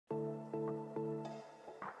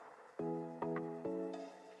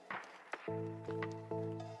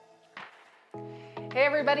Hey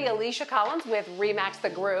everybody, Alisha Collins with Remax the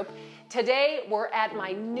Group. Today we're at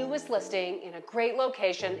my newest listing in a great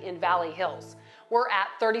location in Valley Hills. We're at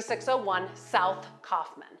 3601 South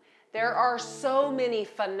Coffman. There are so many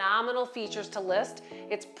phenomenal features to list,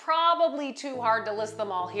 it's probably too hard to list them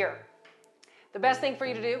all here. The best thing for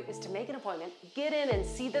you to do is to make an appointment, get in and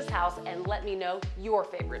see this house, and let me know your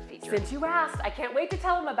favorite feature. Since you asked, I can't wait to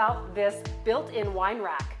tell them about this built-in wine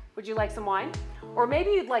rack. Would you like some wine? Or maybe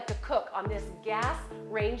you'd like to cook on this gas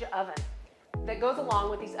range oven that goes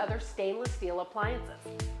along with these other stainless steel appliances.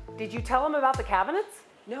 Did you tell them about the cabinets?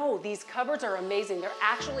 No, these cupboards are amazing. They're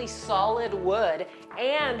actually solid wood,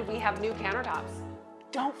 and we have new countertops.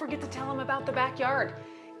 Don't forget to tell them about the backyard.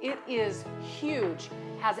 It is huge,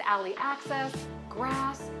 has alley access,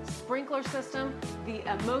 grass, sprinkler system, the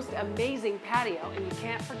most amazing patio, and you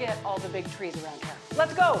can't forget all the big trees around here.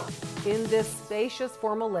 Let's go! In this spacious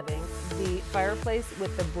formal living, the fireplace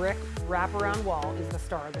with the brick wraparound wall is the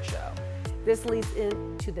star of the show. This leads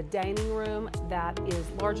into the dining room that is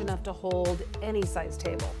large enough to hold any size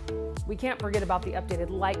table. We can't forget about the updated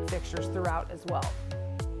light fixtures throughout as well.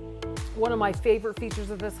 One of my favorite features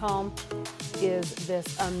of this home is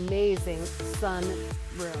this amazing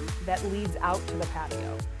sunroom that leads out to the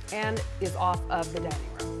patio and is off of the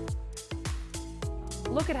dining room.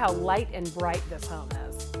 Look at how light and bright this home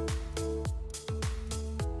is.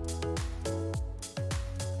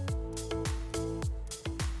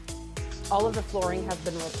 All of the flooring has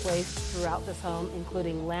been replaced throughout this home,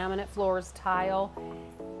 including laminate floors, tile,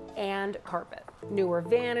 and carpet. Newer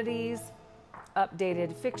vanities,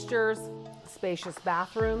 updated fixtures, spacious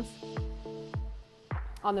bathrooms.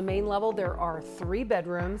 On the main level, there are 3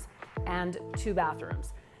 bedrooms and 2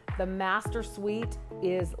 bathrooms. The master suite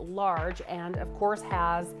is large and, of course,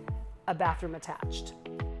 has a bathroom attached.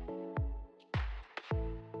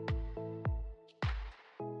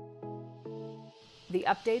 The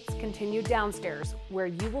updates continue downstairs, where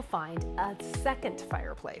you will find a second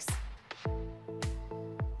fireplace.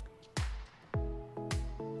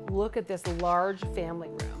 Look at this large family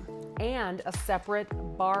room and a separate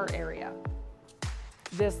bar area.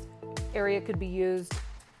 This area could be used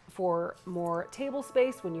for more table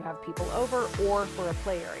space when you have people over or for a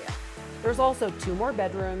play area. There's also 2 more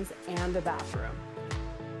bedrooms and a bathroom.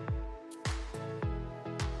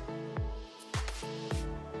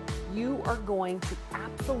 You are going to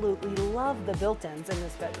absolutely love the built-ins in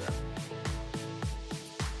this bedroom.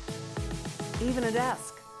 Even a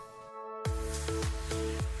desk.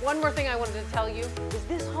 One more thing I wanted to tell you is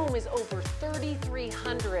this home is over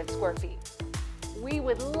 3,300 square feet. We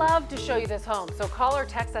would love to show you this home, so call or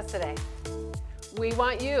text us today. We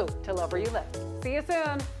want you to love where you live. See you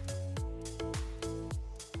soon.